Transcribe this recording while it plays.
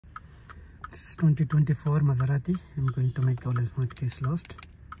2024 Maserati. I'm going to make all smart keys lost.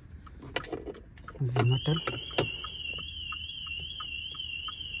 The metal.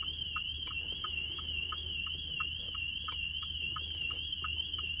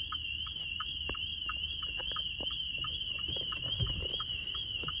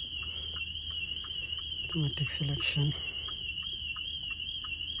 Automatic selection.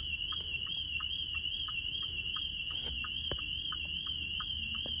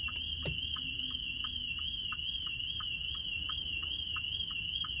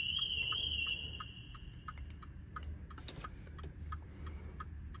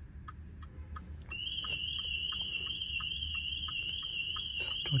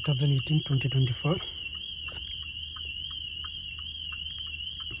 It's 2018-2024.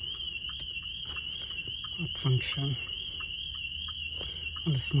 Hot function.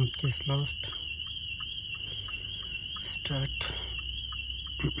 All smart keys lost. Start.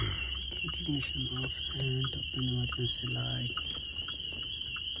 Switch ignition off and open emergency light.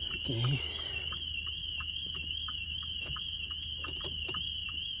 Okay.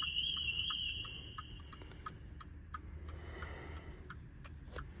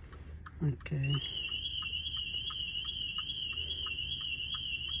 Okay.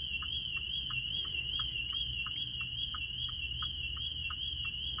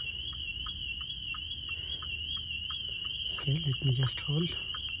 Okay, let me just hold.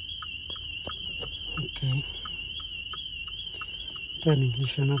 Okay. Turn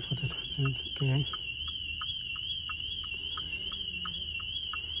ignition off for the thousand. Okay.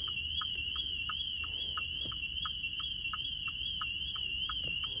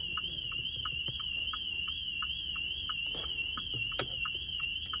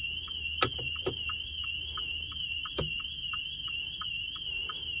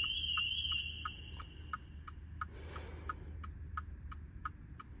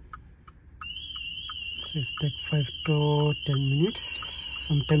 So it's take 5 to 10 minutes.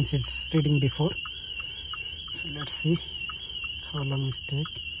 Sometimes it's reading before. So let's see how long it take.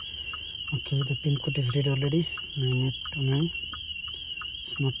 Okay, the pin code is read already. 9829.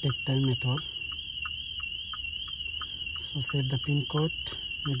 It's not take time at all. So save the pin code.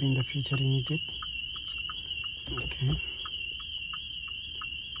 Maybe in the future you need it. Okay.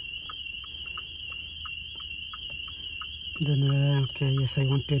 Then okay, yes, I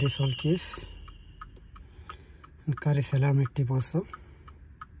want to erase all keys. And car is alarm active also.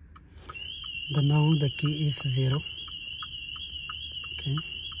 Then now the key is 0. Okay.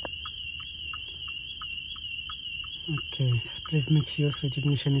 Okay, so please make sure switch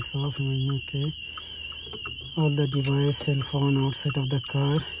ignition is off. Okay. All the device, cell phone outside of the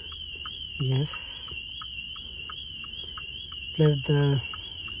car. Yes. Place the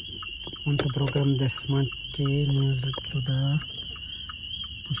want to program the smart key near to the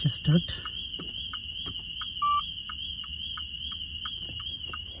push start.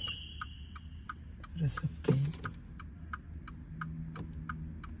 Press OK.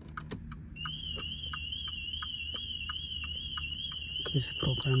 Keys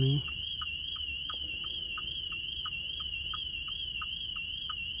programming.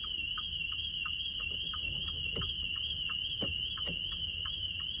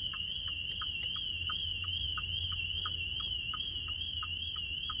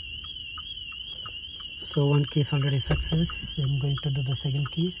 So one key is already success. I'm going to do the second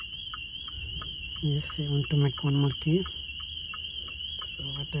key. Yes, I want to make one more key. So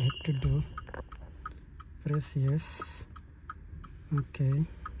what I have to do, press yes. Okay.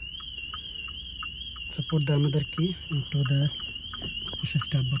 So put the another key into the push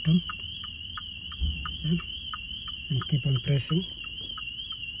start button. Okay. And keep on pressing.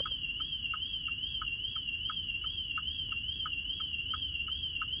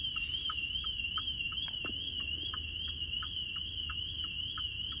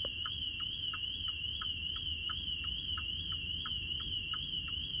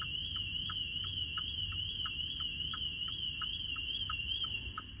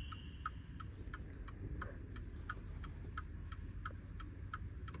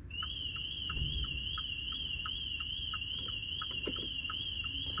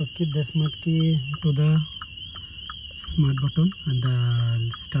 So keep the smart key to the smart button and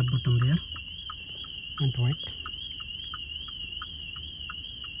the start button there and wait.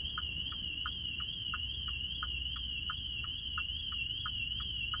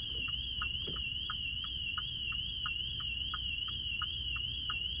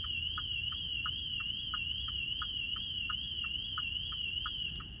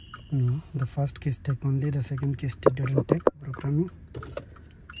 No, the first key is take only, the second key didn't take programming.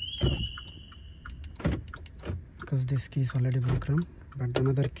 Because this key is already programmed, but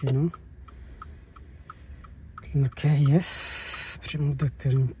another key no. Okay, yes. Remove the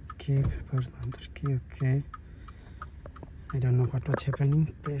current key, prepare the other key. Okay. I don't know what was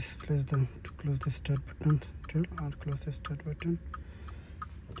happening. Please press the to close the start button or close the start button.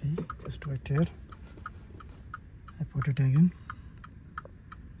 Okay, just wait here. I put it again.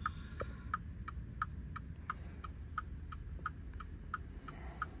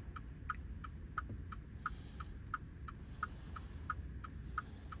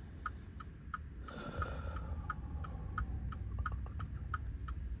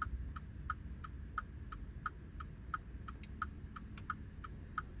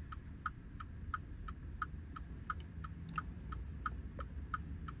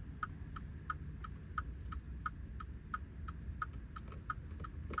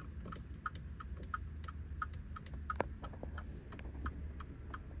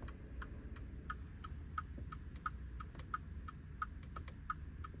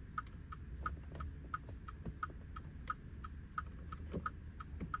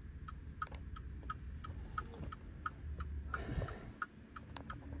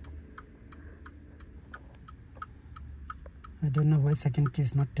 I don't know why second key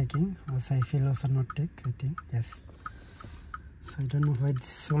is not taking. Also, I feel also not take. I think yes. So I don't know why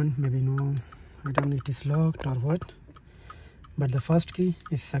this one. Maybe no. I don't know it is locked or what. But the first key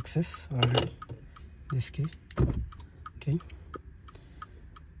is success already. This key. Okay.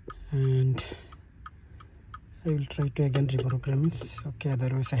 And I will try to again reprogram it. Okay.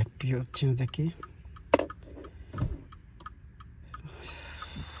 Otherwise, I have to change the key.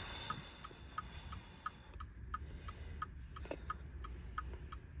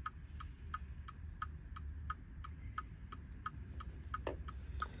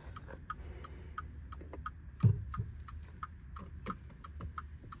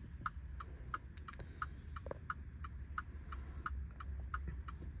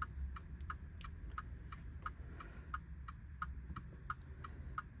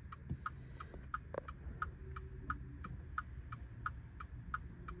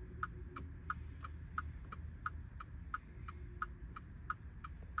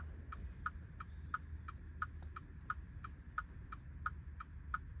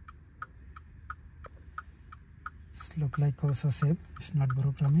 Look like also same. It's not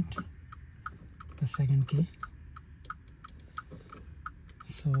broken it. The second key.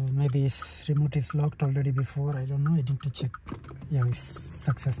 So maybe its remote is locked already before. I don't know. I need to check. Yeah, it's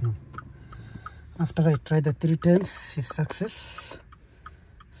success now. After I try the 3 times, it's success.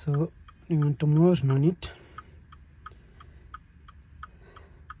 So you want to more? No need.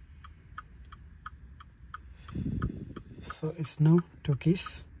 So it's now 2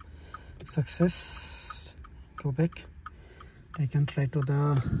 keys. Success. Go back. I can try to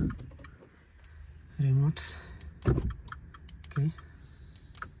the remotes. Okay.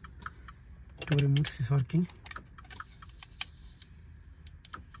 2 remotes is working.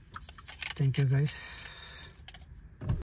 Thank you guys.